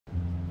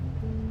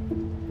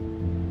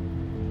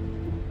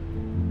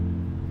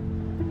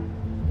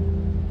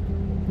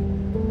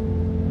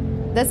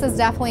This is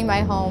definitely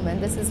my home,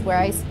 and this is where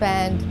I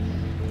spend,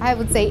 I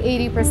would say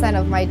 80%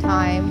 of my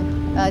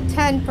time,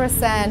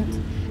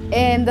 10%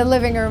 in the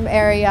living room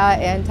area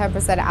and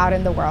 10% out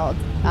in the world.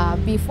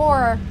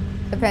 Before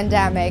the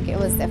pandemic, it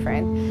was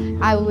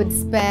different. I would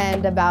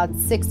spend about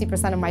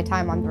 60% of my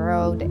time on the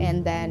road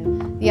and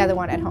then the other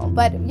one at home.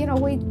 But you know,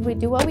 we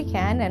do what we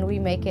can, and we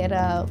make it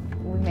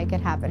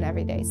happen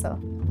every day. So.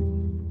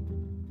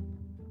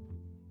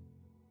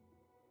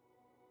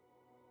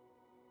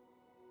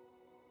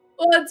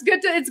 Well,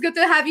 it's good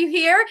to have you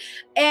here.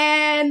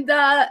 And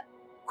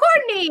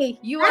Courtney,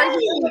 you are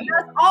here with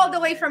us all the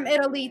way from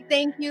Italy.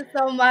 Thank you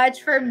so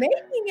much for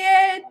making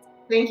it.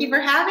 Thank you for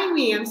having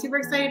me. I'm super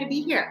excited to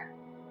be here.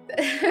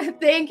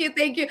 Thank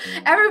you.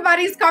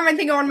 Everybody's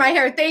commenting on my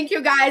hair. Thank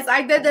you, guys.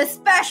 I did this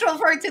special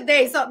for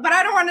today, but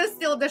I don't want to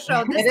steal the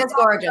show. It is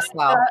gorgeous, though.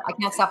 I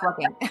can't stop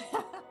looking.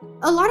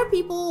 A lot of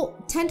people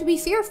tend to be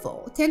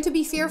fearful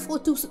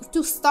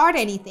to start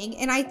anything,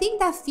 and I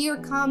think that fear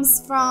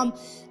comes from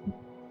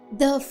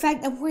the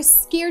fact that we're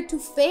scared to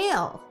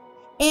fail.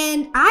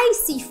 And I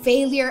see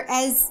failure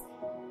as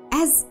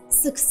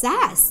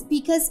success,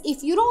 because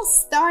if you don't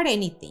start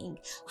anything,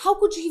 how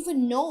could you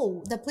even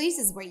know the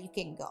places where you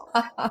can go?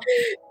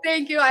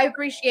 Thank you. I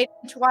appreciate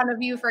each one of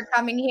you for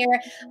coming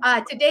here.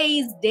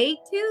 Today's day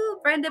 2,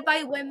 Branded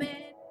by Women.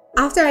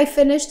 After I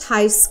finished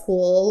high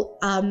school,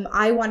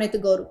 I wanted to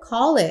go to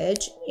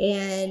college,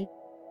 and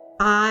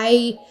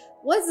I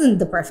wasn't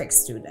the perfect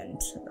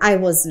student. I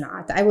was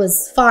not. I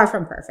was far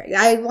from perfect.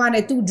 I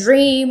wanted to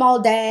dream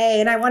all day,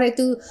 and I wanted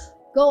to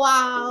go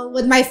out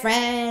with my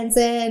friends.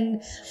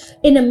 And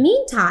in the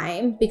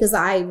meantime, because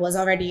I was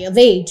already of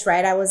age,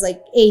 right? I was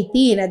like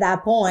 18 at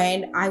that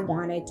point. I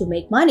wanted to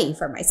make money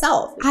for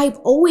myself. I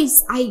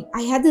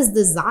had this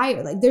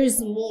desire, like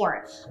there's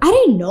more. I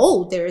didn't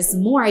know there's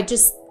more.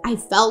 I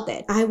felt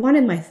it. I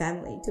wanted my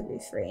family to be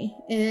free.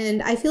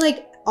 And I feel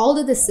like all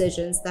the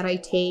decisions that I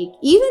take,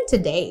 even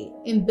today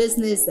in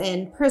business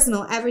and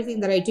personal, everything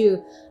that I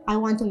do, I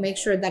want to make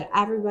sure that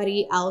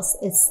everybody else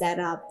is set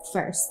up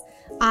first.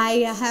 I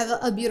have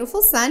a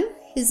beautiful son.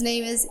 His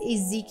name is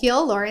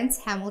Ezekiel Lawrence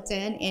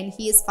Hamilton, and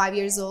he is 5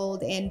 years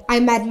old. And I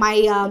met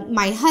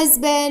my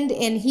husband,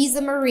 and he's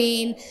a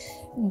Marine.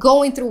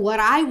 Going through what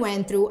I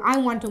went through, I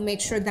want to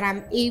make sure that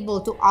I'm able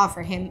to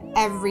offer him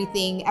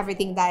everything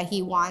that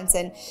he wants.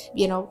 And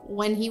you know,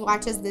 when he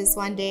watches this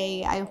one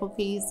day, I hope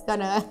he's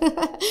gonna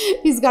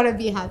he's gonna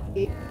be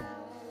happy.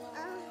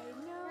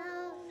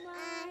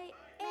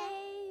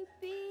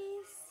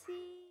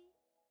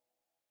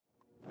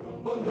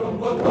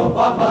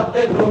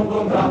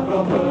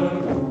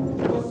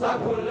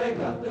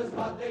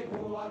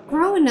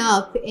 Growing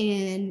up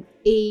in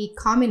a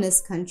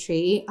communist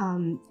country,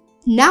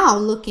 now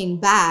looking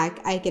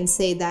back, I can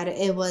say that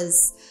it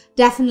was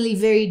definitely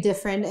very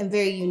different and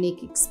very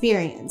unique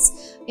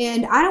experience.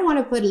 And I don't want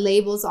to put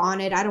labels on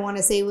it. I don't want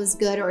to say it was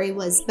good or it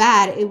was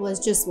bad. It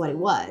was just what it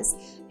was.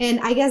 And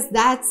I guess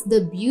that's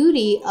the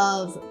beauty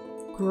of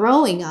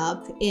growing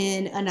up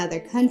in another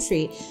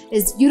country,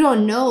 is you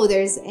don't know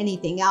there's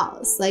anything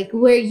else. Like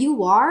where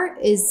you are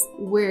is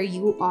where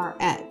you are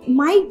at.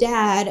 My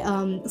dad,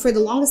 for the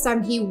longest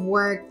time, he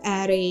worked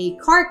at a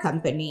car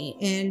company,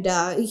 and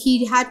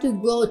he had to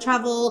go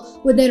travel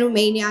within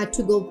Romania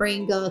to go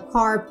bring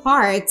car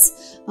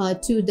parts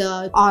to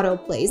the auto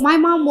place. My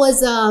mom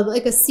was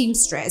like a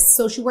seamstress,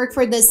 so she worked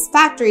for this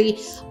factory.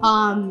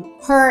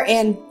 Her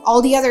and all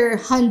the other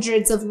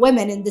hundreds of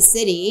women in the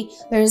city,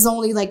 there's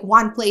only like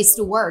one place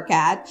to work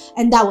at,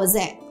 and that was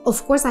it.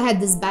 Of course, I had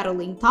this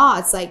battling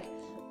thoughts like,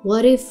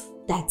 what if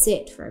that's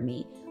it for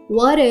me?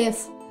 What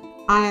if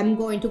I'm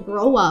going to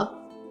grow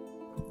up,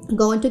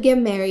 going to get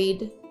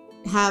married,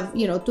 have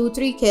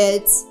 2-3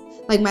 kids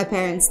like my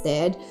parents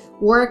did,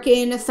 work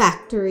in a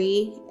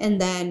factory, and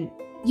then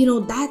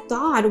that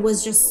thought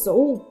was just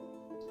so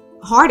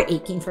heart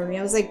aching for me.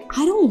 I was like,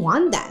 I don't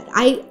want that.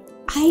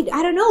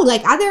 I don't know,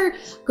 like other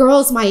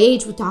girls my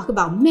age would talk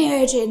about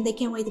marriage and they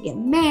can't wait to get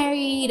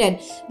married, and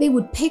they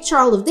would picture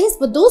all of this,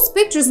 but those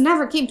pictures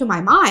never came to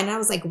my mind. And I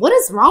was like, what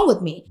is wrong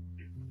with me?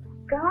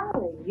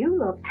 Golly, you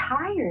look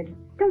tired.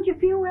 Don't you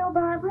feel well,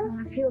 Barbara?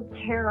 I feel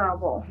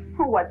terrible.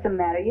 Oh, what's the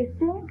matter? You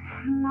sick?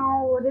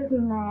 No, it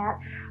isn't that.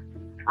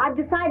 I've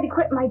decided to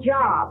quit my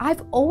job.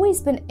 I've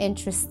always been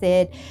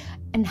interested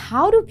in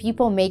how do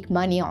people make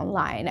money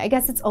online. I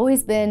guess it's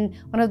always been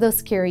one of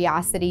those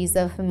curiosities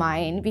of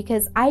mine,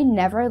 because I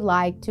never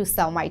like to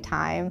sell my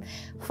time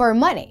for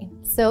money.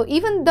 So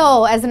even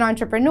though as an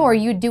entrepreneur,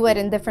 you do it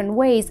in different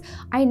ways,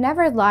 I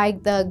never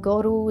liked the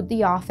go to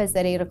the office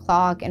at 8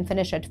 o'clock and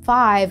finish at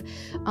 5.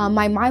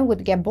 My mind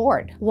would get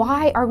bored.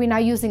 Why are we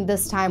not using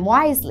this time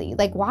wisely?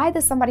 Like, why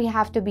does somebody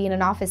have to be in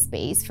an office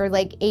space for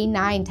like 8,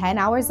 9, 10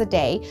 hours a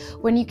day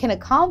when you can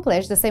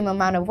accomplish the same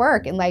amount of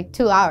work in like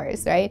 2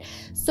 hours, right?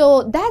 So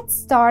So that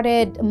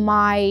started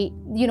my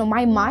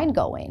mind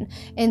going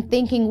and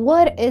thinking,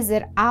 what is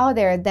it out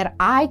there that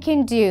I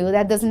can do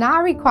that does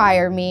not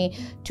require me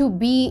to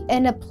be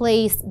in a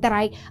place that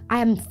I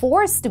am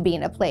forced to be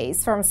in a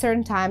place from a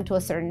certain time to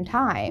a certain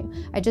time.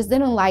 I just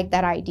didn't like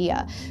that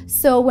idea.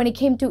 So when it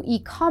came to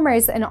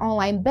e-commerce and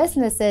online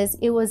businesses,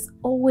 it was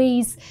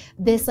always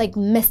this like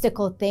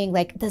mystical thing,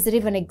 like, does it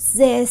even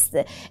exist?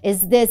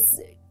 Is this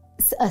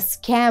a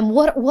scam?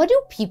 What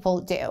do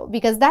people do?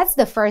 Because that's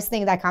the first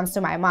thing that comes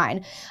to my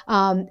mind.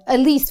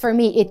 At least for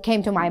me, it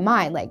came to my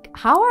mind, like,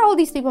 how are all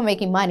these people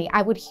making money?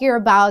 I would hear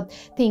about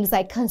things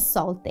like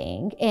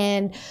consulting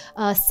and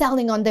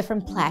selling on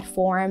different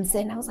platforms,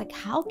 and I was like,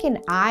 how can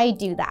I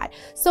do that?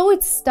 So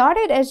it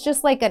started as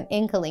just like an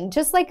inkling,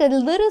 just like a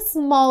little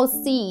small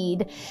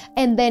seed,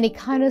 and then it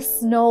kind of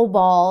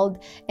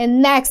snowballed,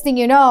 and next thing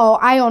you know,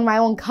 I own my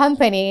own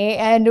company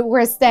and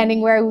we're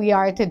standing where we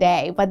are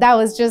today. But that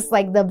was just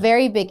like the very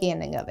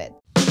beginning of it.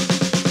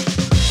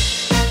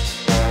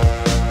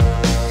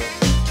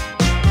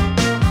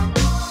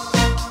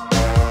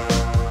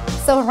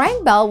 So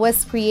Rank Bell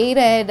was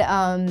created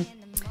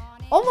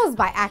almost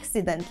by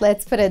accident,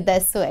 let's put it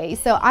this way.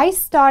 So I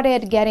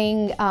started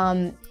getting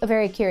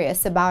very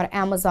curious about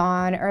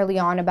Amazon early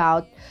on,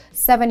 about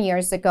 7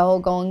 years ago,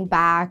 going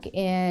back,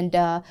 and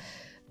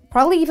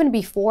probably even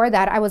before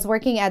that, I was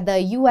working at the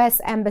U.S.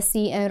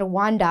 Embassy in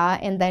Rwanda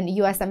and then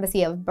U.S.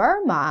 Embassy of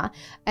Burma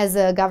as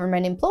a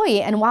government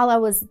employee. And while I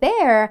was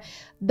there,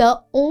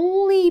 the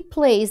only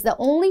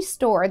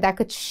store that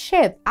could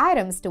ship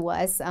items to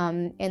us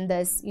in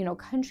this,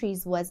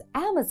 countries was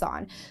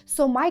Amazon.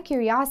 So my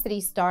curiosity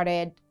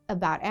started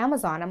about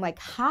Amazon. I'm like,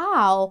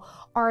 how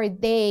are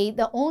they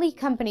the only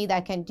company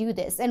that can do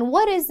this? And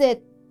what is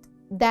it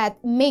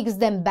that makes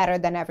them better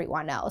than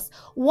everyone else?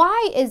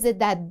 Why is it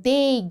that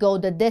they go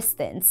the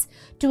distance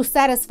to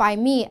satisfy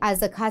me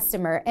as a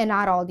customer and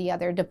not all the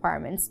other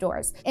department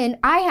stores? And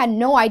I had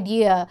no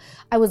idea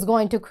I was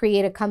going to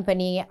create a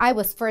company. I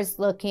was first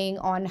looking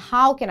on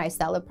how can I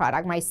sell a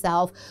product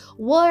myself?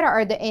 What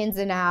are the ins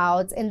and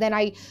outs? And then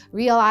I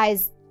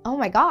realized, oh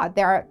my God,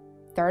 there are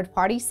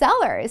third-party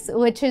sellers,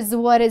 which is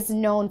what is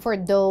known for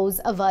those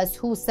of us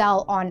who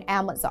sell on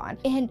Amazon.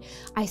 And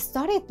I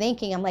started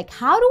thinking, I'm like,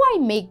 how do I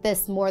make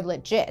this more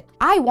legit?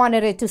 I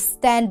wanted it to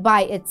stand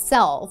by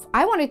itself.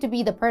 I wanted to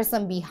be the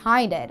person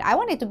behind it. I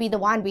wanted to be the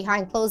one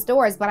behind closed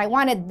doors, but I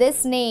wanted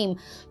this name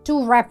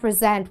to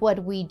represent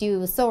what we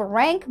do. So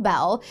Rank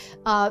Bell,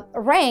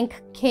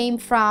 rank came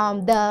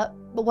from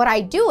what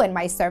I do in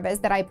my service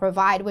that I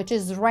provide, which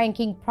is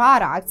ranking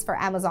products for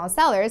Amazon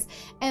sellers.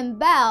 And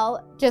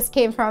Bell just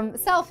came from,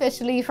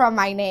 selfishly, from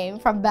my name,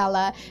 from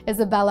Bella,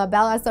 Izabela,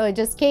 Bella. So it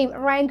just came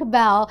Rank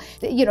Bell.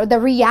 The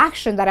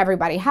reaction that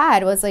everybody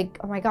had was like,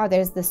 oh my God,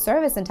 there's this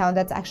service in town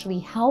that's actually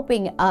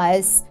helping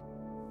us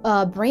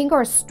bring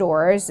our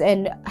stores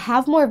and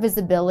have more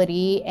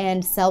visibility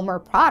and sell more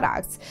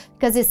products.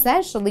 Because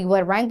essentially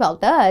what Rank Bell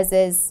does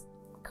is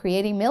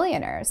creating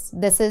millionaires.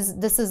 This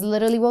is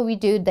literally what we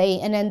do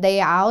day in and day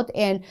out,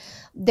 and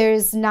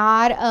there's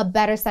not a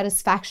better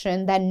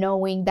satisfaction than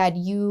knowing that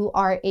you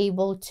are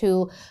able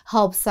to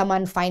help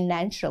someone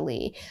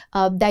financially,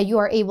 that you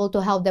are able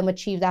to help them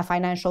achieve that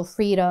financial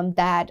freedom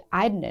that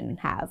I didn't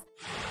have.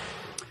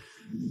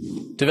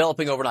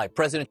 Developing overnight,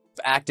 President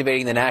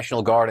activating the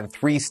National Guard in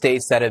 3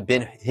 states that have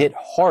been hit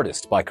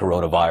hardest by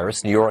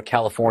coronavirus: New York,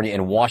 California,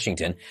 and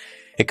Washington.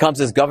 It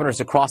comes as governors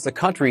across the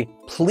country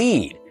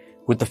plead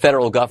with the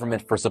federal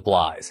government for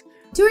supplies.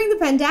 During the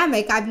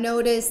pandemic, I've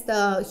noticed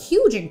a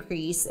huge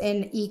increase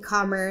in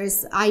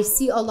e-commerce. I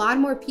see a lot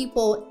more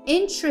people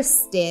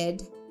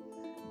interested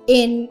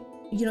in,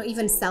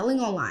 even selling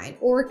online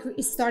or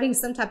starting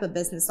some type of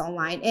business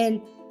online.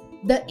 And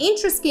the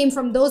interest came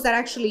from those that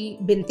actually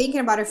been thinking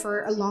about it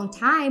for a long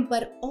time,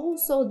 but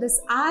also this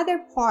other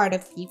part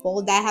of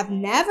people that have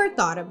never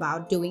thought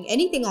about doing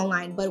anything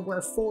online, but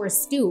were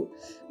forced to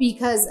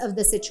because of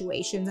the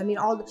situations. I mean,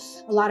 a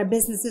lot of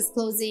businesses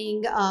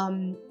closing,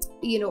 a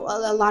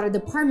lot of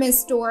department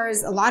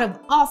stores, a lot of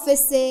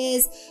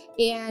offices,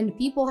 and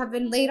people have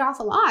been laid off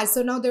a lot.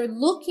 So now they're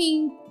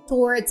looking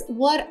towards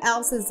what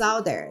else is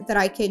out there that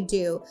I can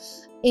do.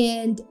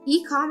 And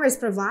e-commerce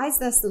provides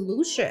that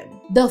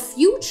solution. The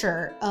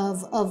future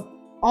of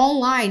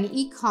online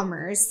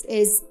e-commerce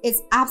is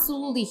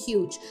absolutely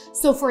huge.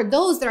 So for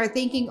those that are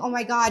thinking, oh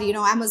my God,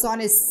 Amazon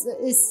is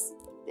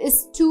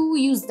too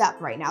used up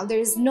right now,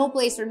 there's no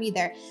place for me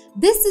there,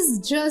 this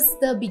is just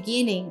the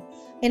beginning.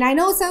 And I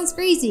know it sounds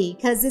crazy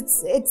because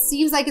it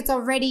seems like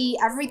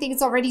everything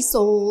is already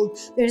sold.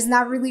 There's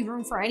not really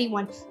room for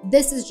anyone.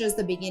 This is just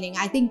the beginning.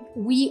 I think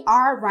we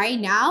are right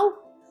now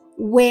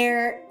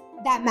where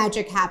that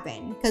magic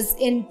happened, because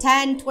in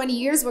 10, 20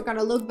 years, we're going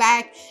to look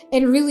back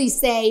and really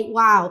say,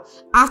 wow,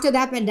 after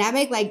that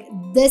pandemic, like,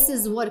 this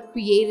is what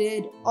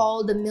created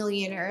all the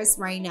millionaires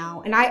right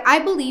now. And I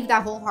believe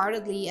that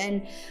wholeheartedly.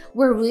 And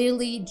we're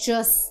really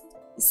just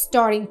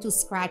starting to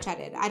scratch at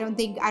it. I don't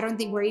think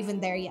we're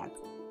even there yet.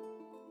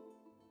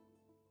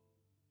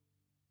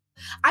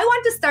 I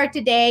want to start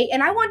today,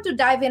 and I want to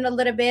dive in a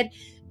little bit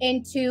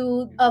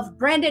into of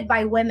branded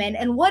by women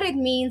and what it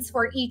means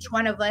for each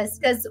one of us,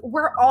 because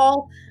we're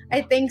all,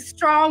 I think,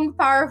 strong,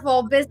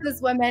 powerful business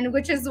women,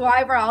 which is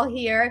why we're all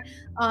here.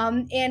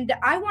 And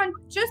I want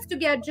just to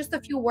get just a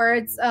few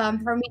words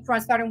from each one,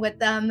 starting with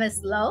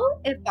Ms.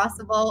 Lowe, if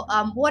possible.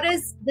 What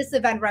does this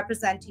event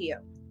represent to you?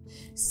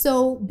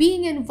 So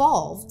being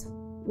involved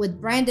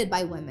with Branded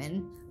by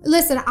Women,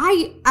 listen,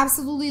 I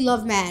absolutely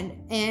love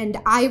men and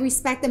I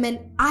respect them and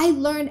I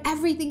learn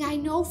everything I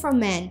know from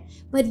men,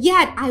 but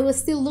yet I was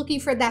still looking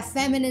for that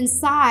feminine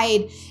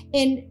side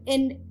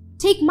and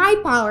take my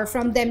power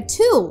from them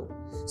too.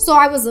 So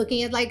I was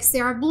looking at like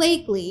Sarah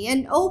Blakely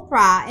and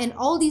Oprah and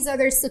all these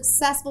other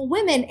successful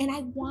women, and I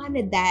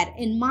wanted that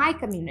in my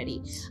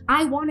community.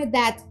 I wanted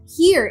that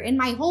here in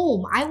my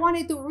home. I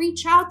wanted to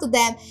reach out to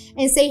them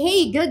and say,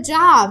 hey, good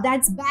job.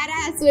 That's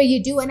badass what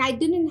you do. And I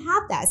didn't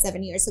have that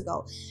 7 years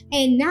ago.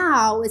 And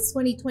now it's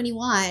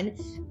 2021.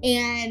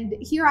 And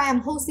here I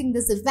am hosting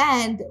this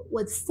event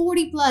with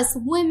 40 plus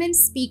women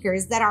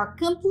speakers that are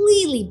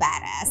completely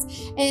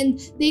badass. And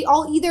they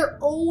all either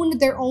own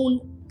their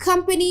own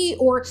company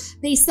or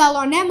they sell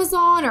on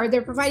Amazon or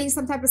they're providing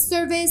some type of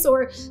service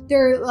or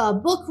they're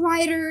book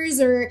writers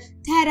or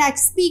TEDx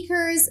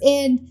speakers,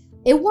 and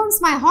it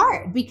warms my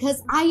heart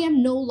because I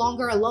am no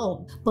longer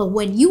alone. But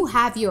when you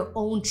have your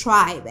own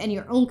tribe and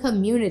your own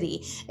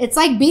community, it's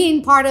like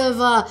being part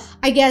of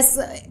I guess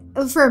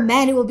for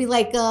men it will be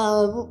like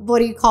what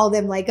do you call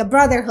them, like a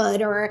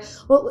brotherhood, or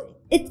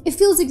it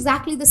feels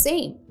exactly the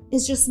same.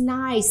 It's just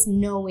nice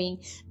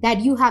knowing that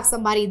you have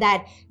somebody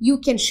that you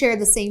can share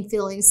the same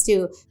feelings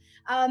to.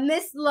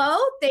 Miss Lowe,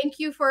 thank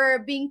you for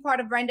being part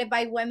of Branded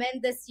by Women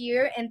this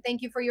year, and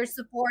thank you for your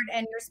support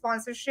and your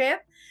sponsorship.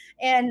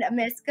 And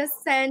Miss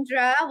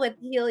Cassandra with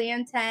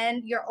Helium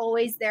 10, you're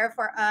always there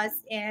for us.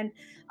 And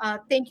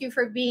thank you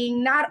for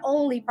being not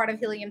only part of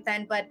Helium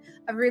 10, but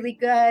a really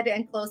good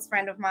and close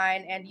friend of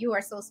mine. And you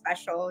are so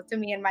special to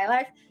me in my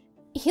life.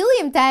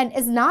 Helium 10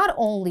 is not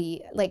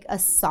only like a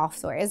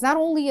software, it's not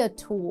only a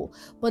tool,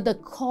 but the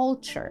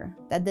culture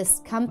that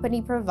this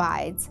company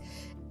provides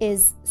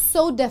is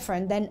so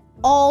different than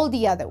all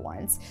the other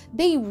ones.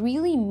 They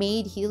really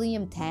made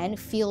Helium 10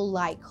 feel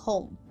like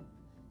home.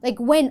 Like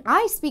when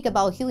I speak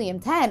about Helium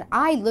 10,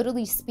 I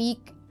literally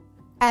speak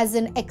as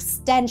an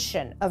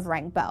extension of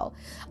Rank Bell.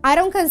 I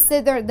don't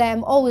consider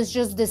them, oh, it's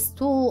just this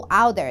tool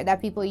out there that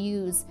people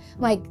use.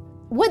 Like,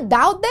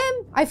 without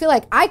them, I feel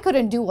like I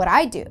couldn't do what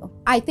I do.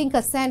 I think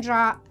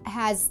Cassandra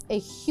has a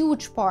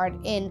huge part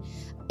in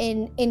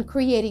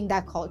creating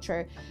that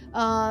culture.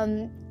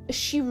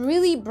 She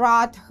really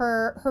brought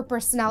her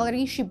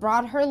personality. She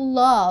brought her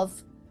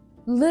love,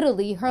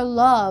 literally her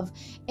love,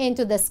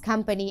 into this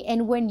company.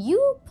 And when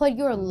you put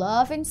your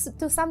love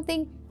into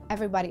something,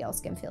 everybody else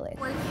can feel it.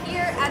 We're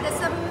here at this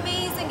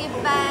amazing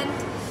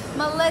event.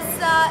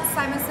 Melissa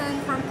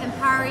Simonson from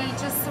Empari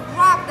just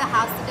rocked the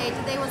house today.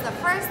 Today was the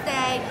first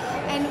day,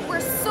 and we're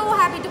so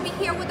happy to be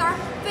here with our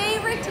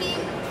favorite team,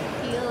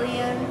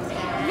 Helium.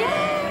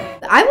 Yay!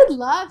 I would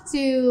love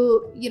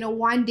to,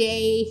 one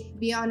day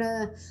be on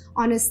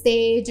a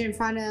stage in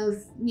front of,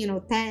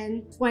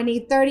 10, 20,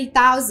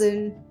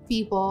 30,000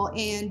 people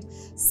and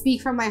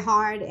speak from my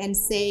heart and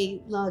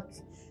say, look,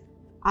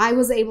 I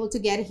was able to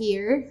get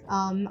here.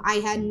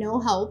 I had no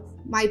help.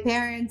 My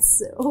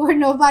parents were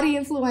nobody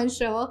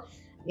influential.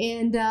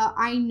 And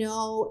I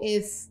know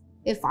if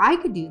I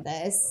could do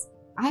this,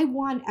 I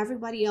want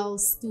everybody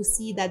else to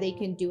see that they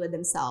can do it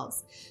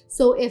themselves.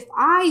 So if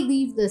I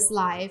leave this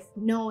life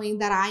knowing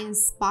that I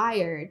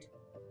inspired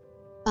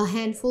a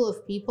handful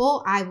of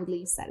people, I would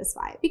leave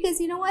satisfied. Because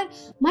you know what?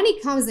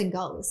 Money comes and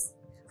goes.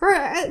 For,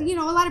 a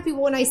lot of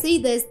people, when I say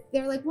this,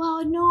 they're like,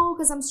 well, no,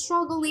 because I'm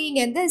struggling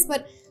and this,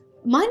 but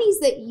money's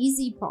the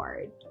easy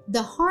part.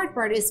 The hard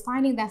part is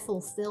finding that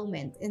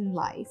fulfillment in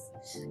life.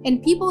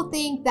 And people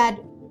think that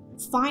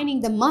finding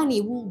the money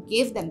will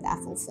give them that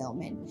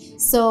fulfillment.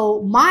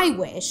 So my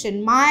wish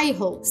and my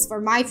hopes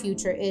for my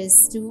future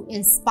is to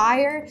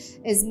inspire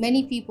as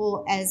many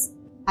people as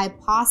I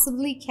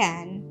possibly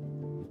can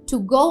to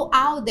go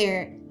out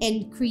there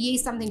and create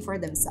something for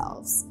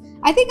themselves.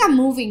 I think I'm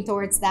moving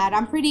towards that.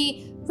 I'm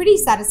pretty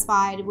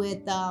satisfied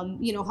with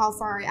how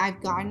far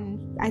I've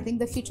gotten. I think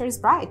the future is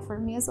bright for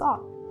me as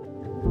well.